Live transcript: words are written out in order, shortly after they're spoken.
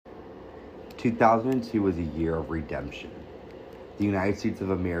2002 was a year of redemption. The United States of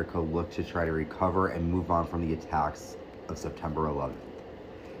America looked to try to recover and move on from the attacks of September 11th.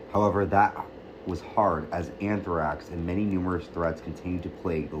 However, that was hard as anthrax and many numerous threats continued to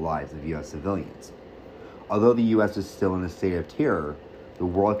plague the lives of U.S. civilians. Although the U.S. is still in a state of terror, the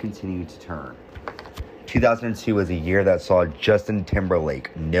world continued to turn. 2002 was a year that saw Justin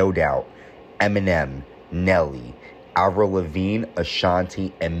Timberlake, No Doubt, Eminem, Nelly, Avril Lavigne,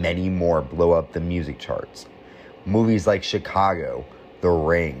 Ashanti, and many more blow up the music charts. Movies like Chicago, The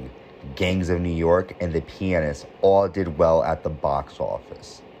Ring, Gangs of New York, and The Pianist all did well at the box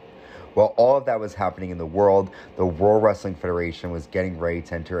office. While all of that was happening in the World Wrestling Federation was getting ready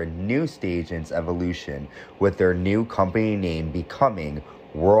to enter a new stage in its evolution, with their new company name becoming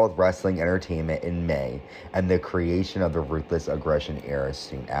World Wrestling Entertainment in May, and the creation of the Ruthless Aggression era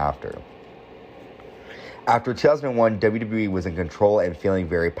soon after. After 2001, WWE was in control and feeling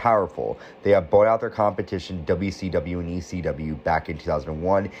very powerful. They had bought out their competition WCW and ECW back in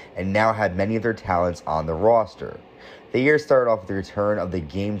 2001 and now had many of their talents on the roster. The year started off with the return of the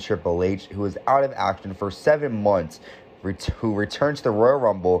Game Triple H, who was out of action for 7 months, who returned to the Royal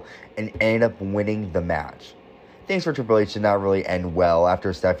Rumble and ended up winning the match. Things for Triple H did not really end well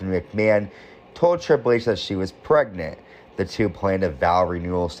after Stephanie McMahon told Triple H that she was pregnant. The two planned a vow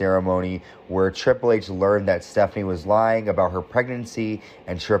renewal ceremony where Triple H learned that Stephanie was lying about her pregnancy,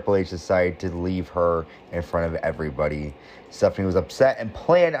 and Triple H decided to leave her in front of everybody. Stephanie was upset and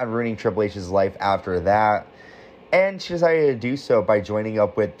planned on ruining Triple H's life after that, and she decided to do so by joining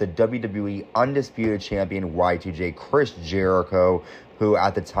up with the WWE Undisputed Champion Y2J Chris Jericho, who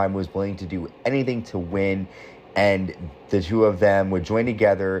at the time was willing to do anything to win, and the two of them would join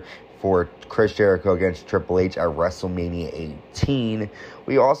together for Chris Jericho against Triple H at WrestleMania 18.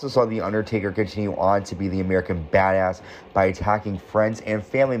 We also saw The Undertaker continue on to be the American Badass by attacking friends and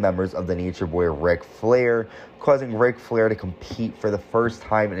family members of the Nature Boy Ric Flair, causing Ric Flair to compete for the first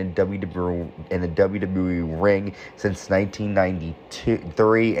time in the WWE ring since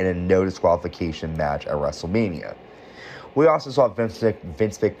 1993 in a no disqualification match at WrestleMania. We also saw Vince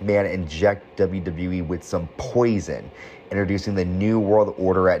McMahon inject WWE with some poison, introducing the New World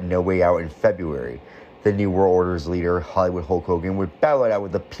Order at No Way Out in February. The New World Order's leader, Hollywood Hulk Hogan, would battle it out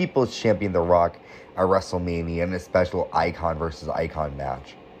with the People's Champion, The Rock, at WrestleMania in a special Icon versus Icon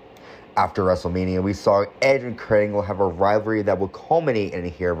match. After WrestleMania, we saw Edge and Kurt Angle have a rivalry that will culminate in a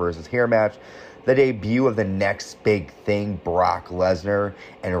hair versus hair match, the debut of the next big thing, Brock Lesnar,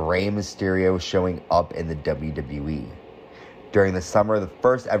 and Rey Mysterio showing up in the WWE. During the summer, the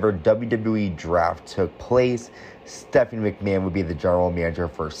first ever WWE draft took place. Stephanie McMahon would be the general manager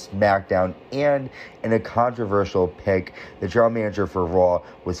for SmackDown, and in a controversial pick, the general manager for Raw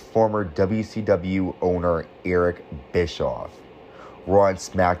was former WCW owner Eric Bischoff. Raw and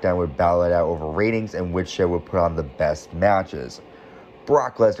SmackDown would battle it out over ratings and which show would put on the best matches.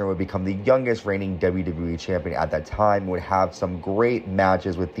 Brock Lesnar would become the youngest reigning WWE champion at that time and would have some great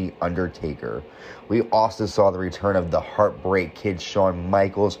matches with The Undertaker. We also saw the return of the Heartbreak Kid Shawn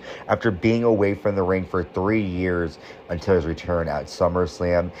Michaels after being away from the ring for 3 years until his return at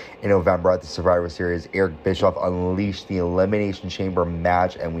SummerSlam. In November at the Survivor Series, Eric Bischoff unleashed the Elimination Chamber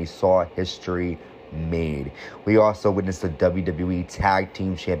match and we saw history made. We also witnessed the WWE Tag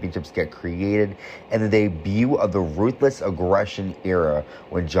Team Championships get created and the debut of the Ruthless Aggression era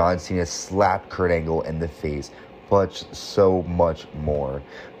when John Cena slapped Kurt Angle in the face, but so much more.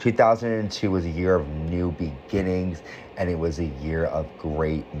 2002 was a year of new beginnings and it was a year of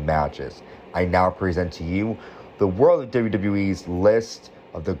great matches. I now present to you the World of WWE's list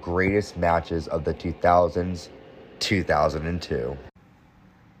of the greatest matches of the 2000s, 2002.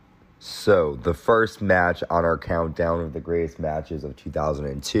 So, the first match on our countdown of the greatest matches of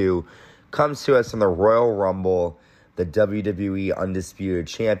 2002 comes to us in the Royal Rumble. The WWE Undisputed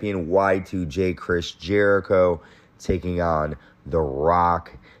Champion Y2J Chris Jericho taking on The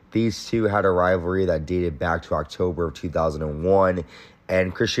Rock. These two had a rivalry that dated back to October of 2001.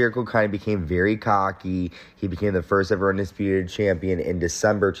 And Chris Jericho kind of became very cocky. He became the first ever Undisputed Champion in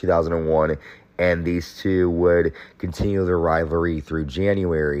December 2001. And these two would continue their rivalry through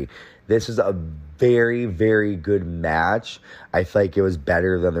January. This was a very, very good match. I feel like it was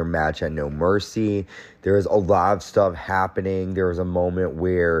better than their match at No Mercy. There was a lot of stuff happening. There was a moment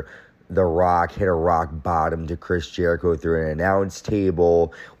where The Rock hit a rock bottom to Chris Jericho through an announce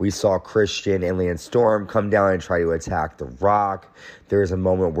table. We saw Christian and Lance Storm come down and try to attack The Rock. There was a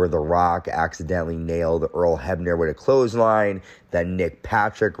moment where The Rock accidentally nailed Earl Hebner with a clothesline. Then Nick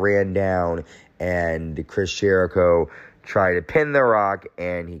Patrick ran down and Chris Jericho tried to pin The Rock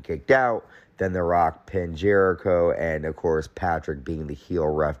and he kicked out. Then The Rock pinned Jericho, and of course, Patrick, being the heel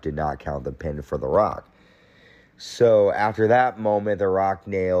ref, did not count the pin for The Rock. So after that moment, The Rock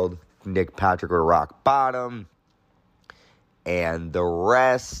nailed Nick Patrick with a rock bottom. And the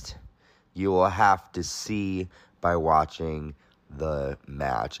rest you will have to see by watching the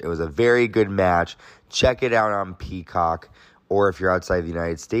match. It was a very good match. Check it out on Peacock. Or if you're outside the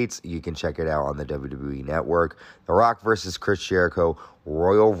United States, you can check it out on the WWE Network. The Rock versus Chris Jericho,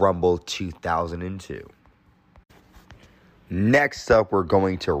 Royal Rumble 2002. Next up, we're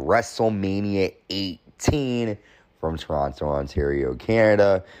going to WrestleMania 18 from Toronto, Ontario,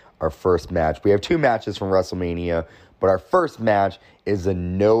 Canada. Our first match. We have two matches from WrestleMania, but our first match is a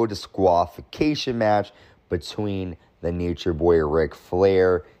no disqualification match between the Nature Boy Ric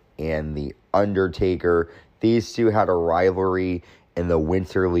Flair and the Undertaker. These two had a rivalry in the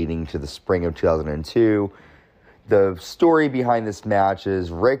winter leading to the spring of 2002. The story behind this match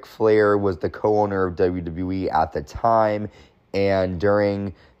is Ric Flair was the co-owner of WWE at the time, and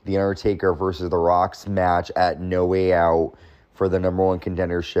during the Undertaker versus The Rock's match at No Way Out for the number one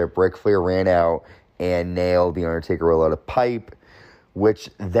contendership, Ric Flair ran out and nailed the Undertaker with a load of pipe, which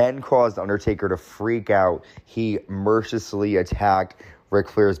then caused Undertaker to freak out. He mercilessly attacked Ric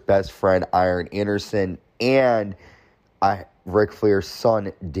Flair's best friend, Arn Anderson, and Ric Flair's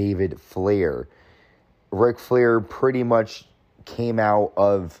son, David Flair. Ric Flair pretty much came out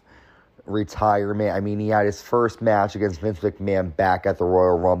of retirement. I mean, he had his first match against Vince McMahon back at the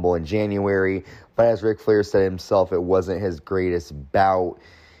Royal Rumble in January, but as Ric Flair said himself, it wasn't his greatest bout.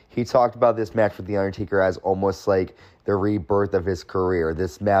 He talked about this match with The Undertaker as almost like the rebirth of his career.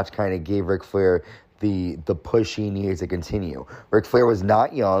 This match kind of gave Ric Flair the push he needed to continue. Ric Flair was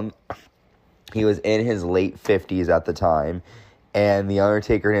not young. He was in his late 50s at the time, and The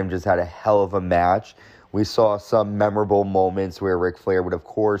Undertaker and him just had a hell of a match. We saw some memorable moments where Ric Flair would, of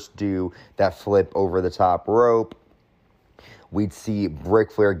course, do that flip over the top rope. We'd see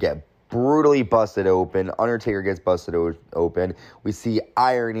Ric Flair get brutally busted open. Undertaker gets busted open. We see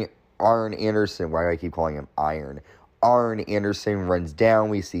Arn Anderson. Why do I keep calling him Iron? Arn Anderson runs down.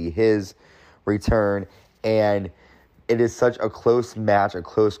 We see his return. And it is such a close match, a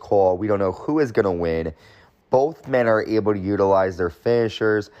close call. We don't know who is going to win. Both men are able to utilize their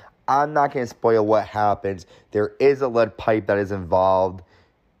finishers. I'm not going to spoil what happens. There is a lead pipe that is involved,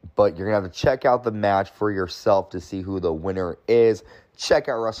 but you're going to have to check out the match for yourself to see who the winner is. Check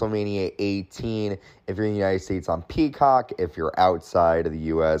out WrestleMania 18 if you're in the United States on Peacock. If you're outside of the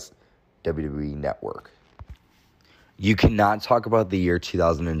U.S., WWE Network. You cannot talk about the year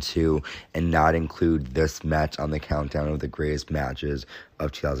 2002 and not include this match on the countdown of the greatest matches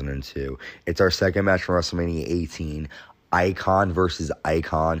of 2002. It's our second match from WrestleMania 18. Icon versus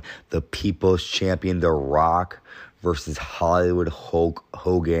Icon, the People's Champion, The Rock versus Hollywood Hulk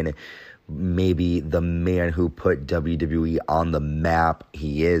Hogan, maybe the man who put WWE on the map.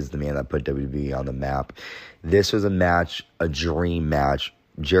 He is the man that put WWE on the map. This was a match, a dream match.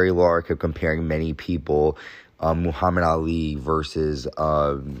 Jerry Lawler kept comparing many people, Muhammad Ali versus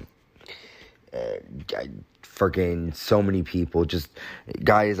freaking so many people. Just,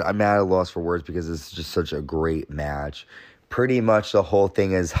 guys, I'm at a loss for words because it's just such a great match. Pretty much the whole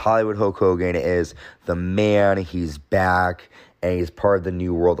thing is Hollywood Hulk Hogan is the man. He's back, and he's part of the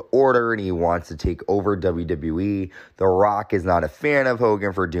New World Order, and he wants to take over WWE. The Rock is not a fan of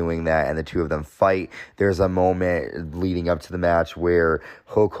Hogan for doing that, and the two of them fight. There's a moment leading up to the match where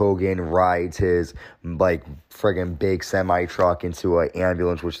Hulk Hogan rides his, friggin' big semi-truck into an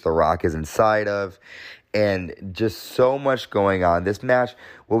ambulance, which The Rock is inside of. And just so much going on. This match,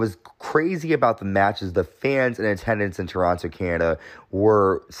 what was crazy about the match is the fans in attendance in Toronto, Canada,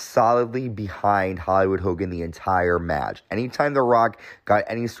 were solidly behind Hollywood Hogan the entire match. Anytime The Rock got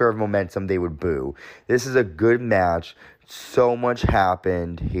any sort of momentum, they would boo. This is a good match. So much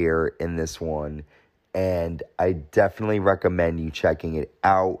happened here in this one, and I definitely recommend you checking it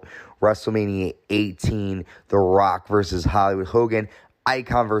out. WrestleMania 18, The Rock versus Hollywood Hogan.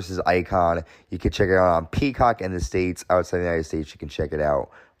 Icon versus Icon. You can check it out on Peacock in the States. Outside the United States, you can check it out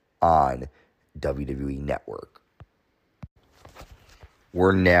on WWE Network.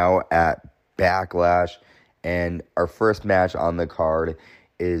 We're now at Backlash, and our first match on the card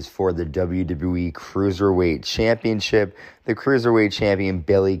is for the WWE Cruiserweight Championship. The Cruiserweight Champion,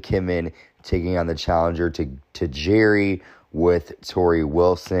 Billy Kidman, taking on the challenger to Jerry with Torrie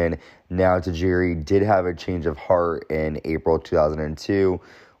Wilson. Now, Tajiri did have a change of heart in April 2002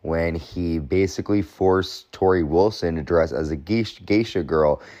 when he basically forced Torrie Wilson to dress as a geisha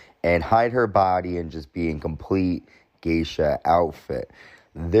girl and hide her body and just be in complete geisha outfit.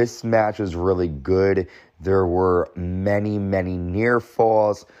 This match was really good. There were many, many near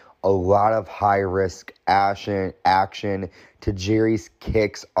falls. A lot of high-risk action. Tajiri's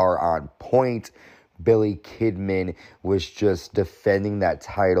kicks are on point. Billy Kidman was just defending that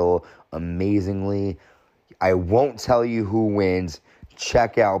title amazingly. I won't tell you who wins.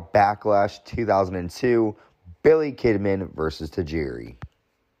 Check out Backlash 2002, Billy Kidman versus Tajiri.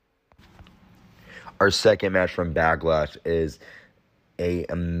 Our second match from Backlash is an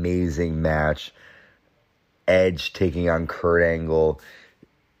amazing match. Edge taking on Kurt Angle.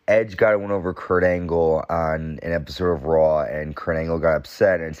 Edge got a win over Kurt Angle on an episode of Raw, and Kurt Angle got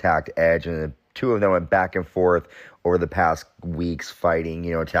upset and attacked Edge, and the two of them went back and forth over the past weeks,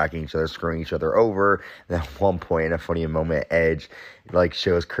 fighting, attacking each other, screwing each other over. And at one point, in a funny moment, Edge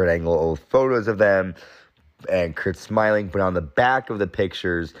shows Kurt Angle old photos of them, and Kurt's smiling, but on the back of the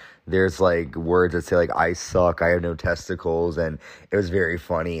pictures, there's words that say I suck, I have no testicles, and it was very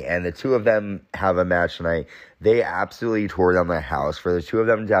funny. And the two of them have a match tonight. They absolutely tore down the house. For the two of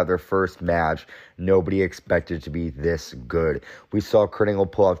them to have their first match, nobody expected to be this good. We saw Kurt Angle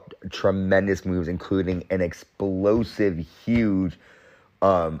pull off tremendous moves, including an explosive, huge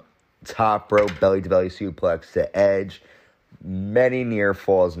top rope belly-to-belly suplex to Edge. Many near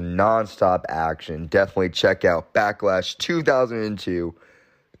falls, non-stop action. Definitely check out Backlash 2002,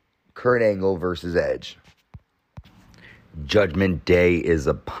 Kurt Angle versus Edge. Judgment Day is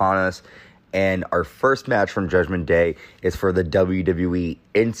upon us, and our first match from Judgment Day is for the WWE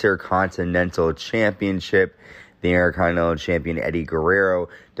Intercontinental Championship. The Intercontinental Champion Eddie Guerrero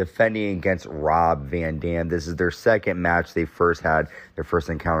defending against Rob Van Dam. This is their second match. They first had their first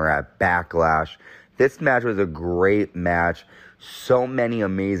encounter at Backlash. This match was a great match. So many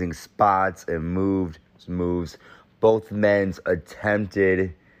amazing spots and moves. Both men's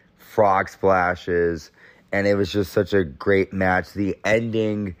attempted frog splashes, and it was just such a great match. The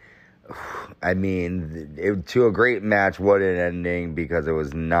ending, to a great match, what an ending, because it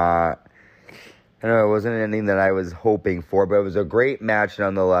was not, it wasn't an ending that I was hoping for, but it was a great match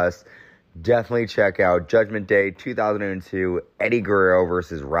nonetheless. Definitely check out Judgment Day 2002, Eddie Guerrero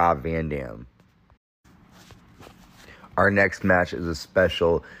versus Rob Van Dam. Our next match is a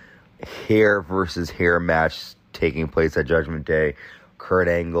special hair versus hair match taking place at Judgment Day. Kurt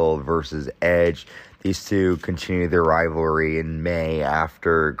Angle versus Edge. These two continue their rivalry in May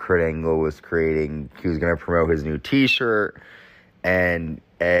after Kurt Angle he was going to promote his new t-shirt, and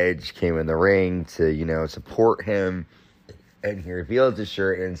Edge came in the ring to, support him, and he reveals his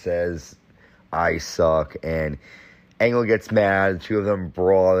shirt and says, "I suck," and Angle gets mad. The two of them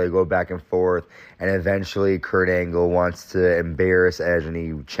brawl. They go back and forth. And eventually, Kurt Angle wants to embarrass Edge, and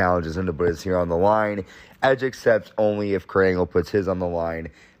he challenges him to put his hair on the line. Edge accepts only if Kurt Angle puts his on the line.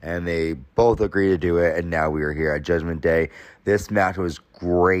 And they both agree to do it. And now we are here at Judgment Day. This match was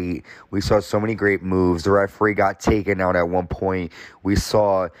great. We saw so many great moves. The referee got taken out at one point. We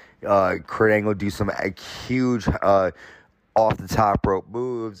saw Kurt Angle do some huge off the top rope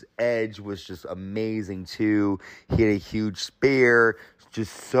moves. Edge was just amazing too. He had a huge spear.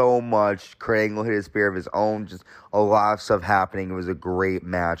 Just so much. Kurt Angle hit a spear of his own. Just a lot of stuff happening. It was a great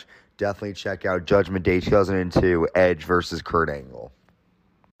match. Definitely check out Judgment Day 2002, Edge versus Kurt Angle.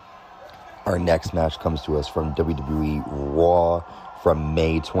 Our next match comes to us from WWE Raw from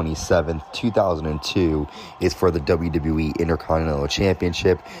May 27th, 2002. It's for the WWE Intercontinental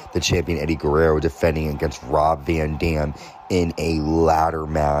Championship. The champion Eddie Guerrero defending against Rob Van Dam in a ladder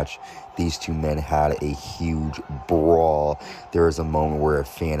match. These two men had a huge brawl. There was a moment where a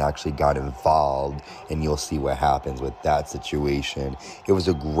fan actually got involved, and you'll see what happens with that situation. It was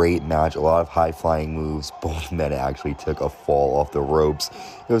a great match, a lot of high-flying moves. Both men actually took a fall off the ropes.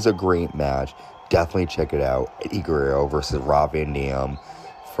 It was a great match. Definitely check it out. Eddie Guerrero versus Rob Van Dam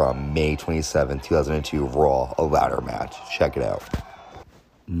from May 27, 2002, Raw, a ladder match. Check it out.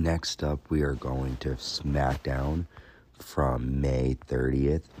 Next up, we are going to SmackDown from May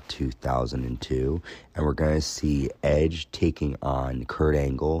 30th, 2002, and we're going to see Edge taking on Kurt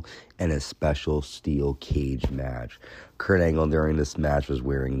Angle in a special steel cage match. Kurt Angle during this match was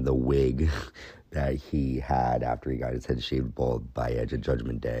wearing the wig that he had after he got his head shaved bald by Edge at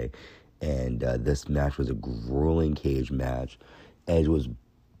Judgment Day, and this match was a grueling cage match. Edge was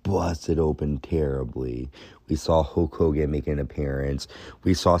busted open terribly. We saw Hulk Hogan make an appearance.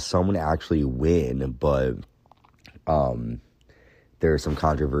 We saw someone actually win, but there's some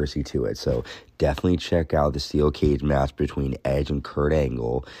controversy to it. So definitely check out the steel cage match between Edge and Kurt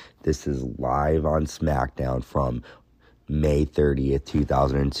Angle. This is live on SmackDown from May 30th,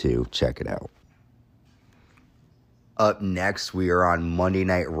 2002. Check it out. Up next, we are on Monday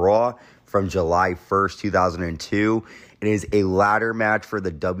Night Raw from July 1st, 2002. It is a ladder match for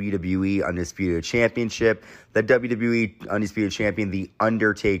the WWE Undisputed Championship. The WWE Undisputed Champion, The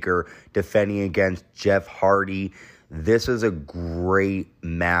Undertaker, defending against Jeff Hardy. This was a great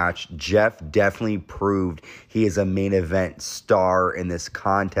match. Jeff definitely proved he is a main event star in this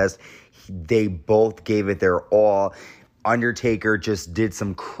contest. They both gave it their all. Undertaker just did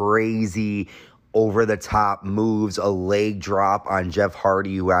some crazy over-the-top moves, a leg drop on Jeff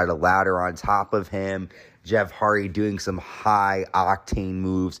Hardy, who had a ladder on top of him. Jeff Hardy doing some high-octane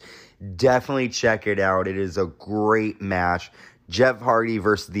moves. Definitely check it out. It is a great match. Jeff Hardy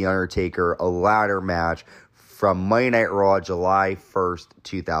versus The Undertaker, a ladder match from Monday Night Raw, July 1st,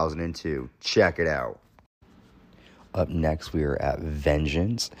 2002. Check it out. Up next, we are at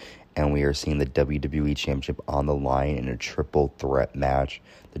Vengeance, and we are seeing the WWE Championship on the line in a triple threat match.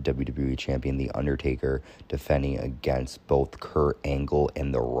 The WWE Champion, The Undertaker, defending against both Kurt Angle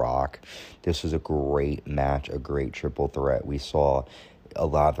and The Rock. This was a great match, a great triple threat. We saw a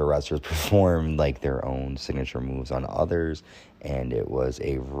lot of the wrestlers perform like their own signature moves on others, and it was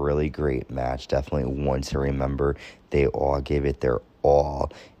a really great match. Definitely one to remember. They all gave it their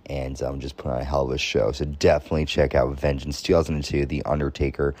all, and just put on a hell of a show. So definitely check out Vengeance 2002, The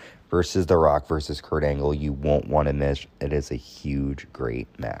Undertaker versus The Rock versus Kurt Angle. You won't want to miss. It is a huge, great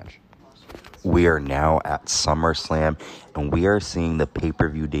match. We are now at SummerSlam, and we are seeing the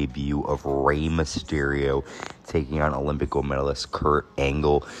pay-per-view debut of Rey Mysterio taking on Olympic gold medalist Kurt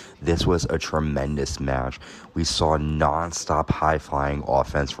Angle. This was a tremendous match. We saw non-stop high-flying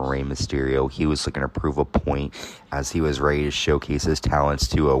offense from Rey Mysterio. He was looking to prove a point as he was ready to showcase his talents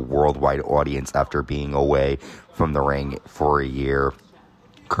to a worldwide audience after being away from the ring for a year.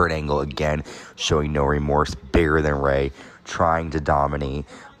 Kurt Angle, again, showing no remorse, bigger than Rey, trying to dominate.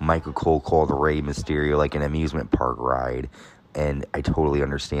 Michael Cole called Rey Mysterio like an amusement park ride, and I totally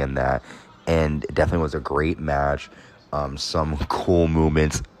understand that. And it definitely was a great match. Some cool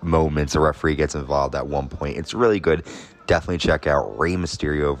moments. The referee gets involved at one point. It's really good. Definitely check out Rey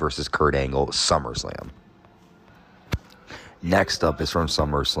Mysterio versus Kurt Angle, SummerSlam. Next up is from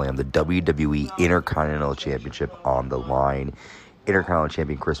SummerSlam, the WWE Intercontinental Championship on the line. Intercontinental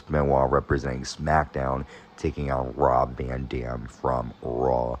Champion Chris Benoit representing SmackDown, taking on Rob Van Dam from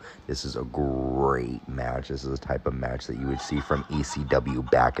Raw. This is a great match. This is the type of match that you would see from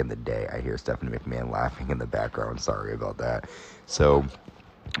ECW back in the day. I hear Stephanie McMahon laughing in the background. Sorry about that. So,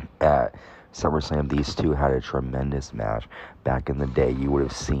 at SummerSlam, these two had a tremendous match. Back in the day, you would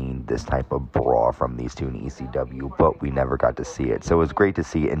have seen this type of brawl from these two in ECW, but we never got to see it. So it was great to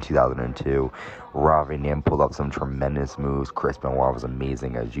see it in 2002. Rob Van Dam pulled up some tremendous moves. Chris Benoit was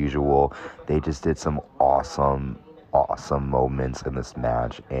amazing as usual. They just did some awesome moments in this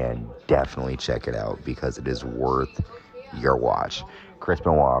match, and definitely check it out because it is worth your watch. Chris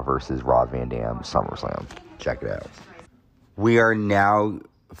Benoit versus Rob Van Dam, SummerSlam. Check it out. We are now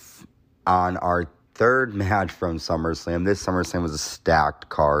on our third match from SummerSlam. This SummerSlam was a stacked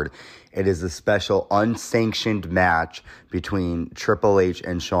card. It is a special unsanctioned match between Triple H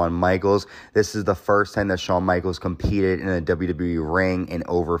and Shawn Michaels. This is the first time that Shawn Michaels competed in a WWE ring in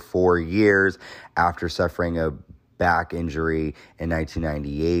over 4 years after suffering a back injury in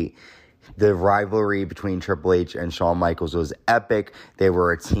 1998. The rivalry between Triple H and Shawn Michaels was epic. They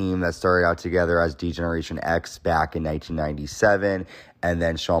were a team that started out together as D-Generation X back in 1997, and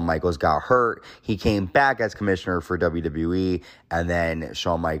then Shawn Michaels got hurt. He came back as commissioner for WWE, and then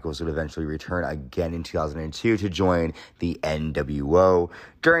Shawn Michaels would eventually return again in 2002 to join the NWO.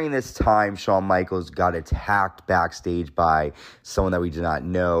 During this time, Shawn Michaels got attacked backstage by someone that we did not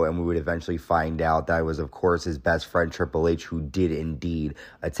know, and we would eventually find out that it was, of course, his best friend Triple H, who did indeed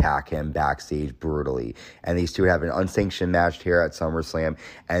attack him backstage brutally. And these two would have an unsanctioned match here at SummerSlam,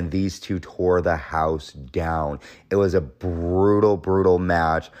 and these two tore the house down. It was a brutal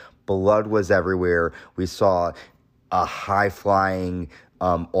match. Blood was everywhere. We saw a high-flying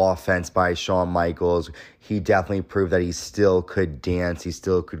offense by Shawn Michaels. He definitely proved that he still could dance. He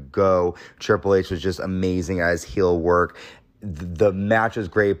still could go. Triple H was just amazing at his heel work. The match was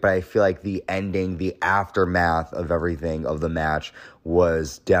great, but I feel like the ending, the aftermath of everything of the match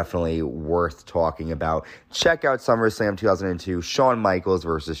was definitely worth talking about. Check out SummerSlam 2002, Shawn Michaels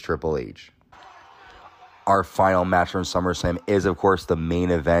versus Triple H. Our final match from SummerSlam is, of course, the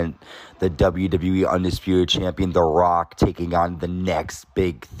main event. The WWE Undisputed Champion, The Rock, taking on the next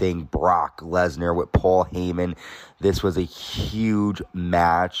big thing, Brock Lesnar, with Paul Heyman. This was a huge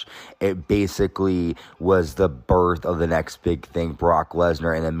match. It basically was the birth of the next big thing, Brock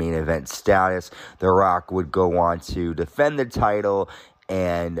Lesnar, in the main event status. The Rock would go on to defend the title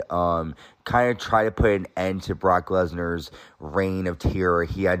and kind of try to put an end to Brock Lesnar's reign of terror.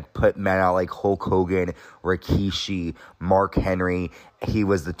 He had put men out like Hulk Hogan, Rikishi, Mark Henry. He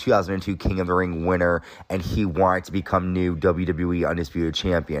was the 2002 King of the Ring winner, and he wanted to become new WWE Undisputed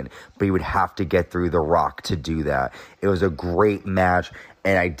Champion, but he would have to get through The Rock to do that. It was a great match,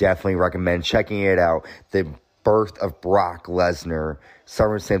 and I definitely recommend checking it out. The birth of Brock Lesnar,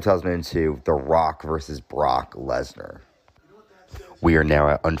 SummerSlam 2002, The Rock versus Brock Lesnar. We are now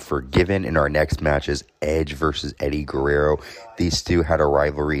at Unforgiven, and our next match is Edge versus Eddie Guerrero. These two had a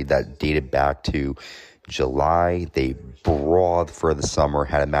rivalry that dated back to July. They brawled for the summer,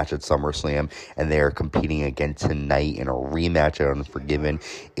 had a match at SummerSlam, and they are competing again tonight in a rematch at Unforgiven.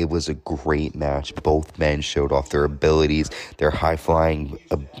 It was a great match. Both men showed off their abilities, their high-flying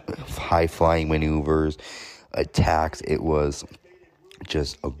maneuvers, attacks. It was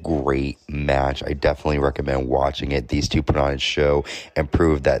just a great match. I definitely recommend watching it. These two put on a show and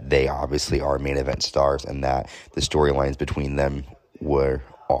proved that they obviously are main event stars and that the storylines between them were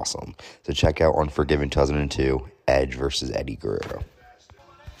awesome. So check out Unforgiven 2002, Edge versus Eddie Guerrero.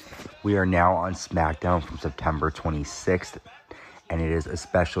 We are now on SmackDown from September 26th, and it is a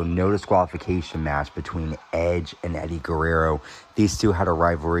special no disqualification match between Edge and Eddie Guerrero. These two had a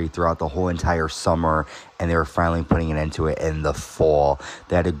rivalry throughout the whole entire summer, and they were finally putting an end to it in the fall.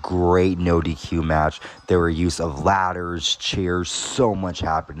 They had a great no DQ match. There were use of ladders, chairs, so much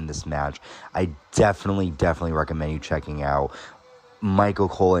happened in this match. I definitely recommend you checking out. Michael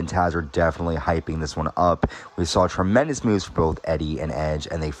Cole and Taz are definitely hyping this one up. We saw tremendous moves for both Eddie and Edge,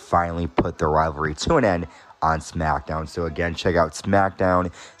 and they finally put their rivalry to an end on SmackDown. So again, check out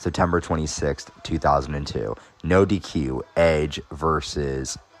SmackDown, September 26th, 2002. No DQ, Edge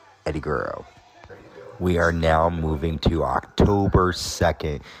versus Eddie Guerrero. We are now moving to October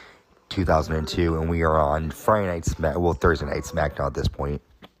 2nd, 2002, and we are on Thursday night SmackDown at this point.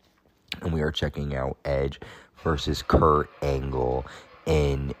 And we are checking out Edge versus Kurt Angle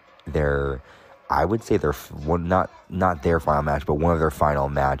in their, I would say their one, not their final match, but one of their final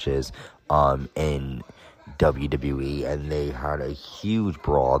matches in WWE, and they had a huge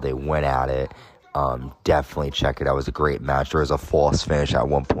brawl. They went at it. Definitely check it out. It was a great match. There was a false finish at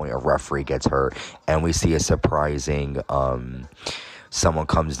one point. A referee gets hurt, and we see a surprising someone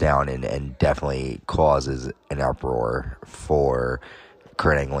comes down and definitely causes an uproar for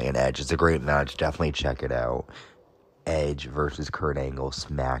Kurt Angle and Edge. It's a great match. Definitely check it out. Edge versus Kurt Angle,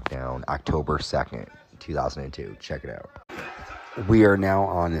 SmackDown, October 2nd, 2002. Check it out. We are now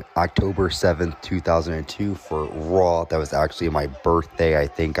on October 7th, 2002 for Raw. That was actually my birthday. I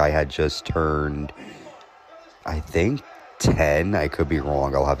think I had just turned, 10. I could be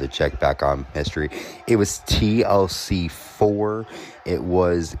wrong. I'll have to check back on history. It was TLC 4. It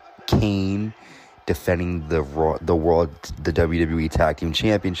was Kane defending the WWE Tag Team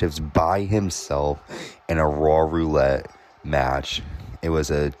Championships by himself in a Raw Roulette match. It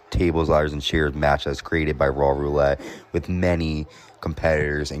was a tables, ladders, and chairs match that was created by Raw Roulette with many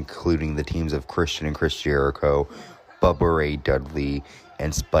competitors, including the teams of Christian and Chris Jericho, Bubba Ray Dudley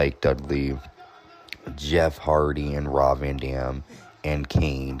and Spike Dudley, Jeff Hardy and Rob Van Dam, and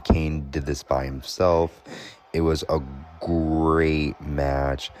Kane. Kane did this by himself. It was a great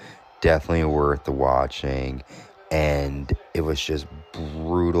match. Definitely worth watching. And it was just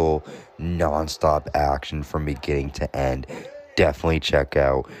brutal, non-stop action from beginning to end. Definitely check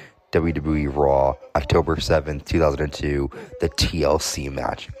out WWE Raw, October 7th, 2002, the TLC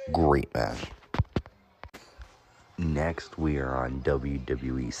match. Great match. Next, we are on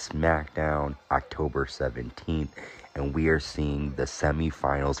WWE SmackDown, October 17th, and we are seeing the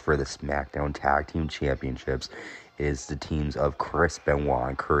semifinals for the SmackDown Tag Team Championships. It is the teams of Chris Benoit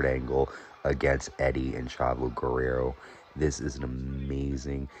and Kurt Angle against Eddie and Chavo Guerrero. This is an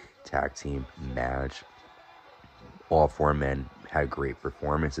amazing tag team match. All four men had great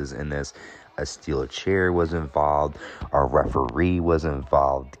performances in this. A steel chair was involved. Our referee was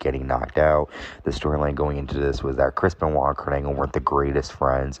involved getting knocked out. The storyline going into this was that Chris Benoit and Kurt Angle weren't the greatest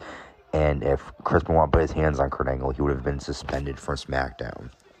friends. And if Chris Benoit put his hands on Kurt Angle, he would have been suspended from SmackDown.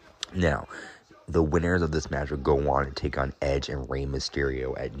 Now, the winners of this match would go on to take on Edge and Rey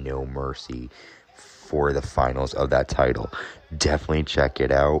Mysterio at No Mercy for the finals of that title. Definitely check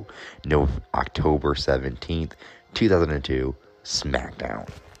it out. October 17th, 2002, SmackDown.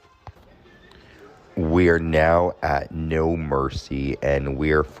 We are now at No Mercy, and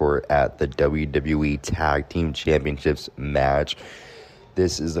we are at the WWE Tag Team Championships match.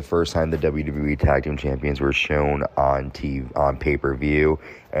 This is the first time the WWE Tag Team Champions were shown on TV, on pay-per-view,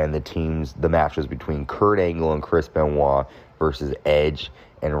 and the match was between Kurt Angle and Chris Benoit versus Edge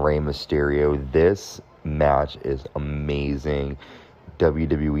and Rey Mysterio. This match is amazing.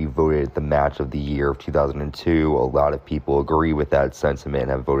 WWE voted it the match of the year of 2002. A lot of people agree with that sentiment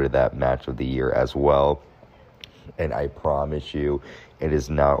and have voted that match of the year as well. And I promise you, it is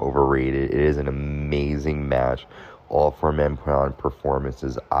not overrated. It is an amazing match. All four men put on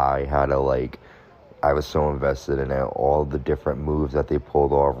performances. I was so invested in it. All the different moves that they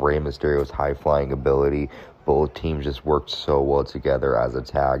pulled off. Rey Mysterio's high-flying ability. Both teams just worked so well together as a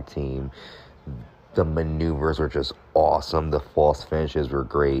tag team. The maneuvers were just awesome. The false finishes were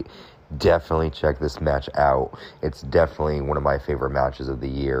great. Definitely check this match out. It's definitely one of my favorite matches of the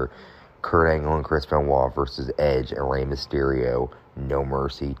year. Kurt Angle and Chris Benoit versus Edge and Rey Mysterio. No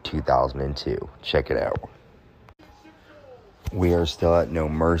Mercy 2002. Check it out. We are still at No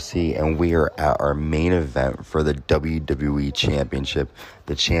Mercy, and we are at our main event for the WWE Championship.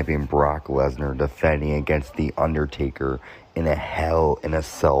 The champion Brock Lesnar defending against The Undertaker in a Hell in a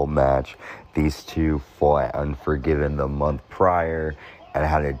Cell match. These two fought at Unforgiven the month prior and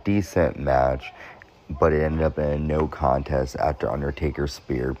had a decent match, but it ended up in a no contest after Undertaker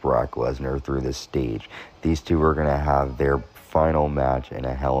speared Brock Lesnar through the stage. These two were going to have their final match in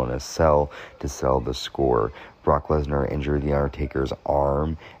a Hell in a Cell to settle the score. Brock Lesnar injured The Undertaker's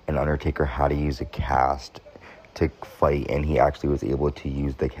arm, and Undertaker had to use a cast to fight, and he actually was able to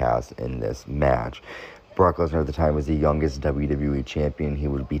use the cast in this match. Brock Lesnar at the time was the youngest WWE champion. He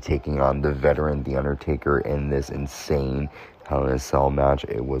would be taking on the veteran The Undertaker in this insane Hell in a Cell match.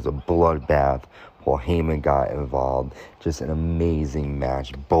 It was a bloodbath. Paul Heyman got involved. Just an amazing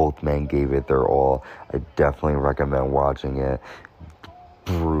match. Both men gave it their all. I definitely recommend watching it.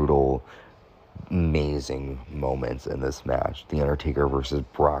 Brutal, amazing moments in this match. The Undertaker versus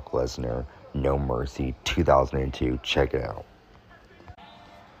Brock Lesnar. No Mercy 2002. Check it out.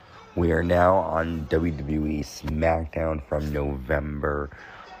 We are now on WWE SmackDown from November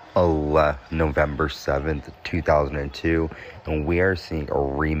 7th, 2002, and we are seeing a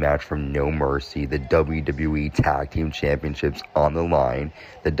rematch from No Mercy. The WWE Tag Team Championships on the line.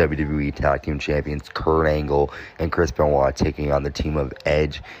 The WWE Tag Team Champions Kurt Angle and Chris Benoit taking on the team of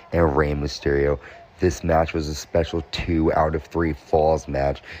Edge and Rey Mysterio. This match was a special 2 out of 3 falls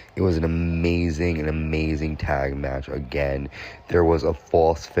match. It was an amazing tag match. Again, there was a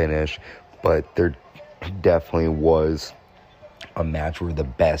false finish, but there definitely was a match where the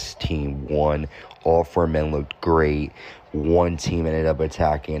best team won. All 4 men looked great. One team ended up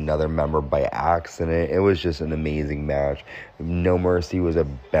attacking another member by accident. It was just an amazing match. No Mercy was a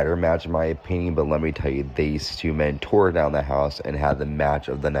better match in my opinion, but let me tell you, these two men tore down the house and had the match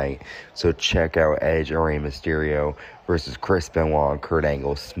of the night. So check out Edge and Rey Mysterio versus Chris Benoit and Kurt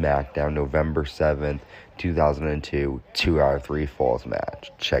Angle SmackDown November 7th, 2002, 2 out of 3 falls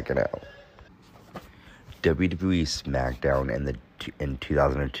match. Check it out. WWE SmackDown in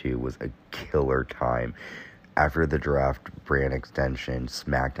 2002 was a killer time. After the draft brand extension,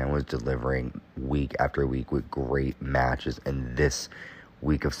 SmackDown was delivering week after week with great matches, and this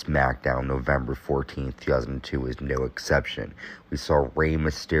week of SmackDown, November 14th, 2002, is no exception. We saw Rey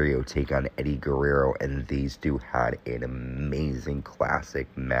Mysterio take on Eddie Guerrero, and these two had an amazing classic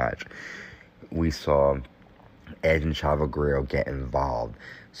match. We saw Edge and Chavo Guerrero get involved.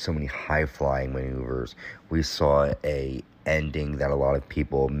 So many high-flying maneuvers. We saw a ending that a lot of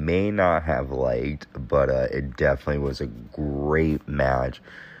people may not have liked, but it definitely was a great match.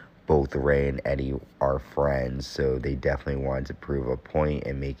 Both Rey and Eddie are friends, so they definitely wanted to prove a point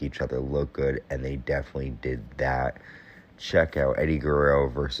and make each other look good, and they definitely did that. Check out Eddie Guerrero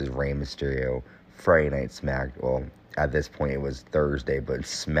versus Rey Mysterio, Friday Night SmackDown. Well, at this point it was Thursday, but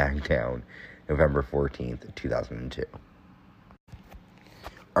SmackDown, November 14th, 2002.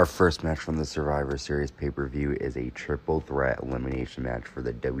 Our first match from the Survivor Series pay-per-view is a triple threat elimination match for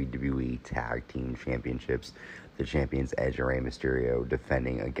the WWE Tag Team Championships. The champions Edge and Rey Mysterio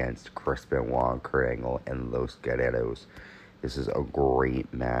defending against Chris Benoit, Kurt Angle, and Los Guerreros. This is a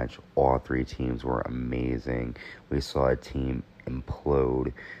great match. All 3 teams were amazing. We saw a team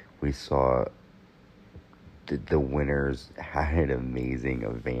implode. We saw the winners had an amazing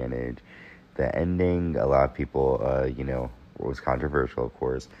advantage. The ending, a lot of people, was controversial, of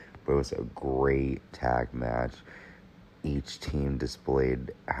course, but it was a great tag match. Each team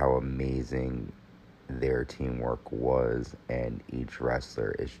displayed how amazing their teamwork was, and each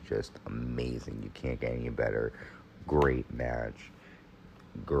wrestler is just amazing. You can't get any better. Great match.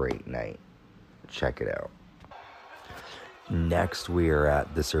 Great night. Check it out. Next, we are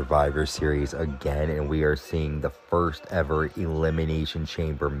at the Survivor Series again, and we are seeing the first ever Elimination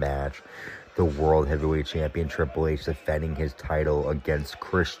Chamber match. The World Heavyweight Champion Triple H defending his title against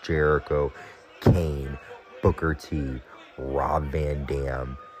Chris Jericho, Kane, Booker T, Rob Van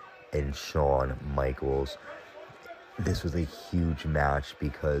Dam, and Shawn Michaels. this was a huge match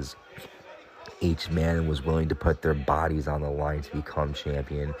because each man was willing to put their bodies on the line to become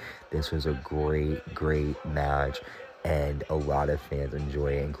champion. This was a great match, and a lot of fans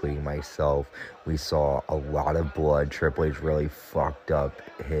enjoy it, including myself. We saw a lot of blood. Triple H really fucked up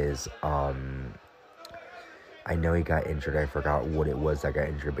his, I know he got injured. I forgot what it was that got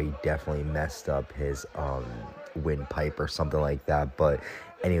injured, but he definitely messed up his, windpipe or something like that. But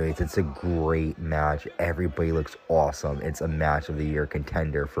anyways, it's a great match. Everybody looks awesome. It's a match of the year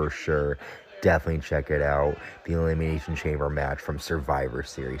contender for sure. Definitely check it out. The Elimination Chamber match from Survivor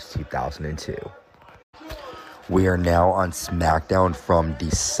Series 2002. We are now on SmackDown from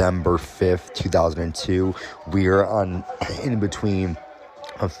December 5th, 2002. We are in between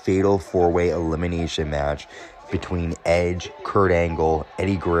a fatal four-way elimination match between Edge, Kurt Angle,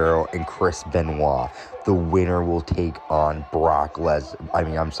 Eddie Guerrero, and Chris Benoit. The winner will take on Brock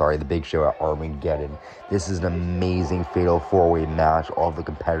Lesnar. The Big Show at Armageddon. This is an amazing fatal four-way match. All the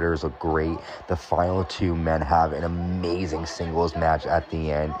competitors look great. The final two men have an amazing singles match at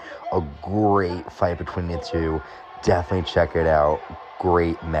the end. A great fight between the two. Definitely check it out.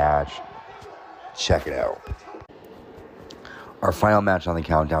 Great match. Check it out. Our final match on the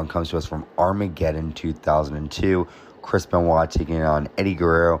countdown comes to us from Armageddon 2002. Chris Benoit taking on Eddie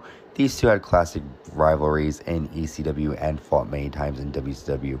Guerrero. These two had classic rivalries in ECW and fought many times in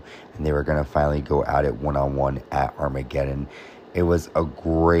WCW. And they were going to finally go at it one-on-one at Armageddon. It was a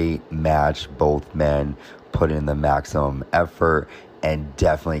great match. Both men put in the maximum effort and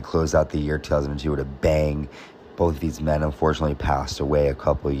definitely closed out the year 2002 with a bang. Both of these men unfortunately passed away a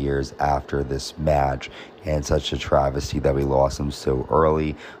couple of years after this match, and such a travesty that we lost them so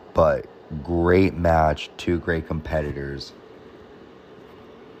early. But great match, two great competitors,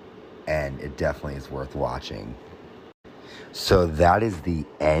 and it definitely is worth watching. So that is the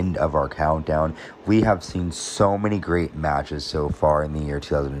end of our countdown. We have seen so many great matches so far in the year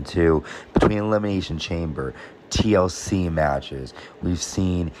 2002 between Elimination Chamber, TLC matches. We've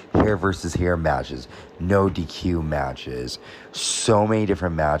seen hair versus hair matches, no DQ matches, so many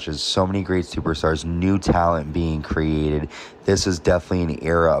different matches, so many great superstars, new talent being created. This is definitely an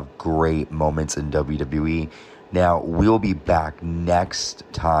era of great moments in WWE. Now, we'll be back next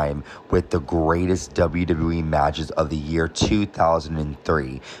time with the greatest WWE matches of the year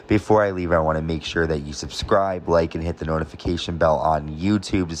 2003. Before I leave, I want to make sure that you subscribe, like, and hit the notification bell on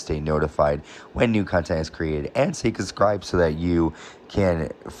YouTube to stay notified when new content is created, and stay subscribed so that you can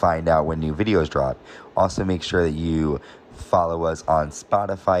find out when new videos drop. Also, make sure that you follow us on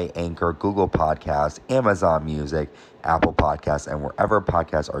Spotify, Anchor, Google Podcasts, Amazon Music, Apple Podcasts, and wherever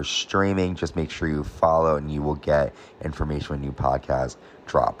podcasts are streaming. Just make sure you follow and you will get information when new podcasts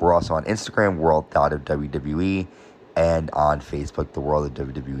drop. We're also on Instagram, world.of WWE, and on Facebook, the World of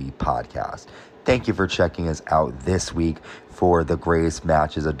WWE Podcast. Thank you for checking us out this week for the greatest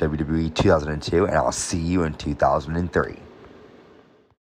matches of WWE 2002, and I'll see you in 2003.